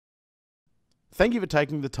Thank you for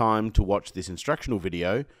taking the time to watch this instructional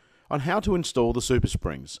video on how to install the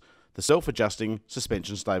Supersprings, the self-adjusting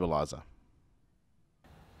suspension stabilizer.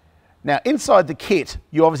 Now inside the kit,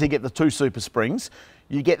 you obviously get the 2 Supersprings,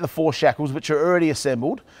 you get the 4 shackles which are already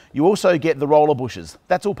assembled, you also get the roller bushes.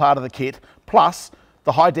 That's all part of the kit, plus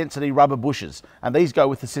the high density rubber bushes, and these go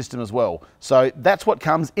with the system as well. So that's what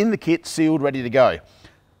comes in the kit, sealed, ready to go.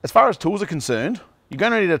 As far as tools are concerned, you're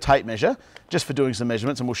going to need a tape measure just for doing some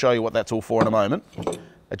measurements, and we'll show you what that's all for in a moment.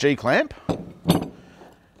 A G-clamp, a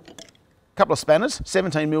couple of spanners,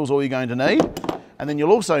 17 mils all you're going to need, and then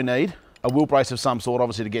you'll also need a wheel brace of some sort,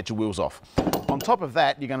 obviously, to get your wheels off. On top of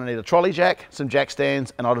that, you're going to need a trolley jack, some jack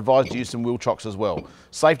stands, and I'd advise to use some wheel chocks as well.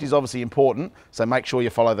 Safety is obviously important, so make sure you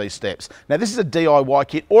follow these steps. Now this is a DIY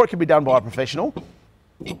kit, or it can be done by a professional.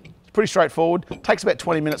 It's pretty straightforward, takes about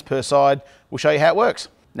 20 minutes per side. We'll show you how it works.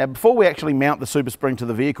 Now before we actually mount the Superspring to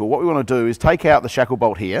the vehicle, what we want to do is take out the shackle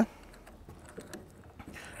bolt here,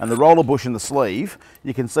 and the roller bush in the sleeve.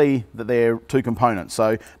 You can see that they're 2 components,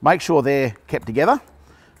 so make sure they're kept together.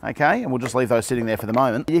 Okay, and we'll just leave those sitting there for the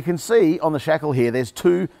moment. You can see on the shackle here, there's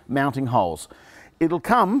 2 mounting holes. It'll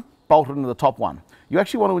come bolted into the top one. You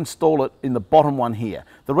actually want to install it in the bottom one here.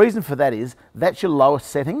 The reason for that is, that's your lowest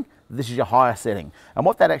setting, this is your higher setting. And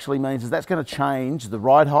what that actually means is that's going to change the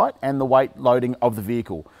ride height and the weight loading of the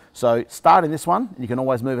vehicle. So start in this one, and you can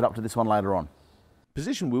always move it up to this one later on.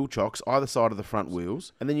 Position wheel chocks either side of the front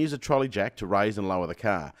wheels, and then use a trolley jack to raise and lower the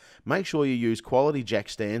car. Make sure you use quality jack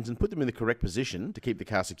stands and put them in the correct position to keep the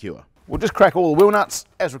car secure. We'll just crack all the wheel nuts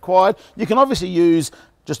as required. You can obviously use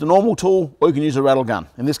just a normal tool, or you can use a rattle gun.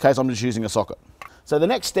 In this case, I'm just using a socket. So the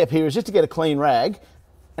next step here is just to get a clean rag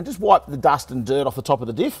and just wipe the dust and dirt off the top of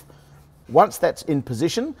the diff. Once that's in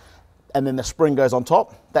position, and then the spring goes on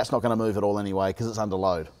top, that's not going to move at all anyway because it's under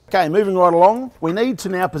load. Okay, moving right along, we need to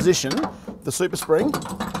now position the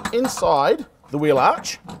Superspring inside the wheel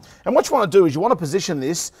arch. And what you want to do is you want to position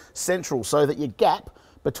this central so that your gap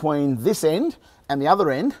between this end and the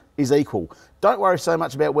other end is equal. Don't worry so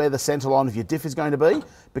much about where the center line of your diff is going to be,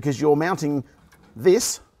 because you're mounting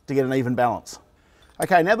this to get an even balance.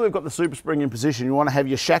 Okay, now that we've got the Superspring in position, you want to have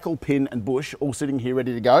your shackle, pin and bush all sitting here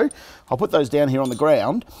ready to go. I'll put those down here on the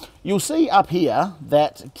ground. You'll see up here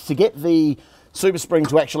that to get the Superspring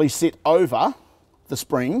to actually sit over the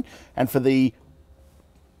spring and for the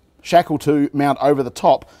shackle to mount over the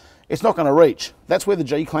top, it's not going to reach. That's where the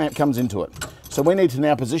G-clamp comes into it. So we need to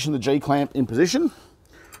now position the G-clamp in position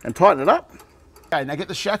and tighten it up. Okay, now get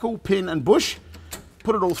the shackle, pin and bush,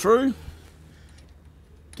 put it all through,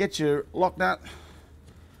 get your lock nut,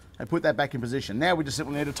 and put that back in position. Now we just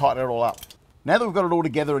simply need to tighten it all up. Now that we've got it all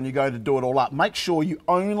together and you're going to do it all up, make sure you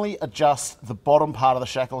only adjust the bottom part of the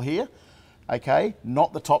shackle here, okay,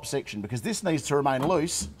 not the top section, because this needs to remain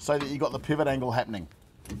loose so that you've got the pivot angle happening.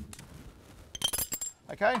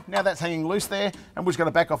 Okay, now that's hanging loose there, and we're just going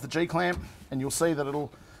to back off the G-clamp, and you'll see that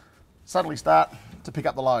it'll suddenly start to pick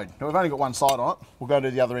up the load. Now we've only got one side on it, we'll go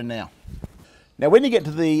to the other end now. Now when you get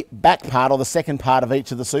to the back part, or the second part of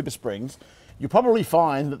each of the Supersprings, you'll probably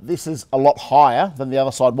find that this is a lot higher than the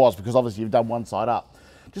other side was, because obviously you've done one side up.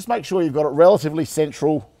 Just make sure you've got it relatively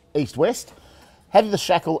central east-west. Have the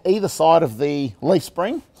shackle either side of the leaf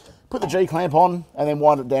spring, put the G-clamp on, and then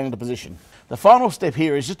wind it down into position. The final step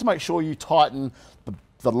here is just to make sure you tighten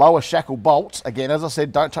the lower shackle bolts. Again, as I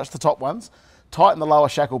said, don't touch the top ones. Tighten the lower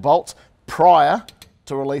shackle bolts prior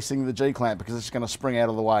to releasing the G-clamp, because it's going to spring out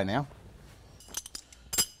of the way now.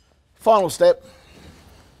 Final step.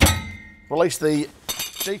 Release the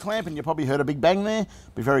G-clamp, and you probably heard a big bang there.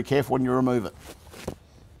 Be very careful when you remove it.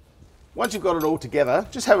 Once you've got it all together,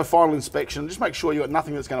 just have a final inspection. Just make sure you've got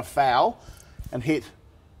nothing that's going to foul and hit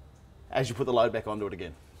as you put the load back onto it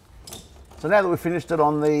again. So now that we've finished it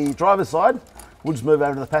on the driver's side, we'll just move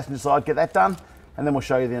over to the passenger side, get that done, and then we'll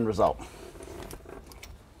show you the end result.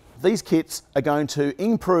 These kits are going to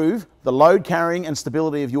improve the load carrying and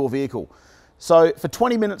stability of your vehicle. So for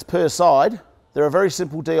 20 minutes per side, they're a very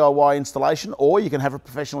simple DIY installation, or you can have a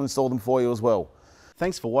professional install them for you as well.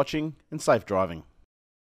 Thanks for watching, and safe driving.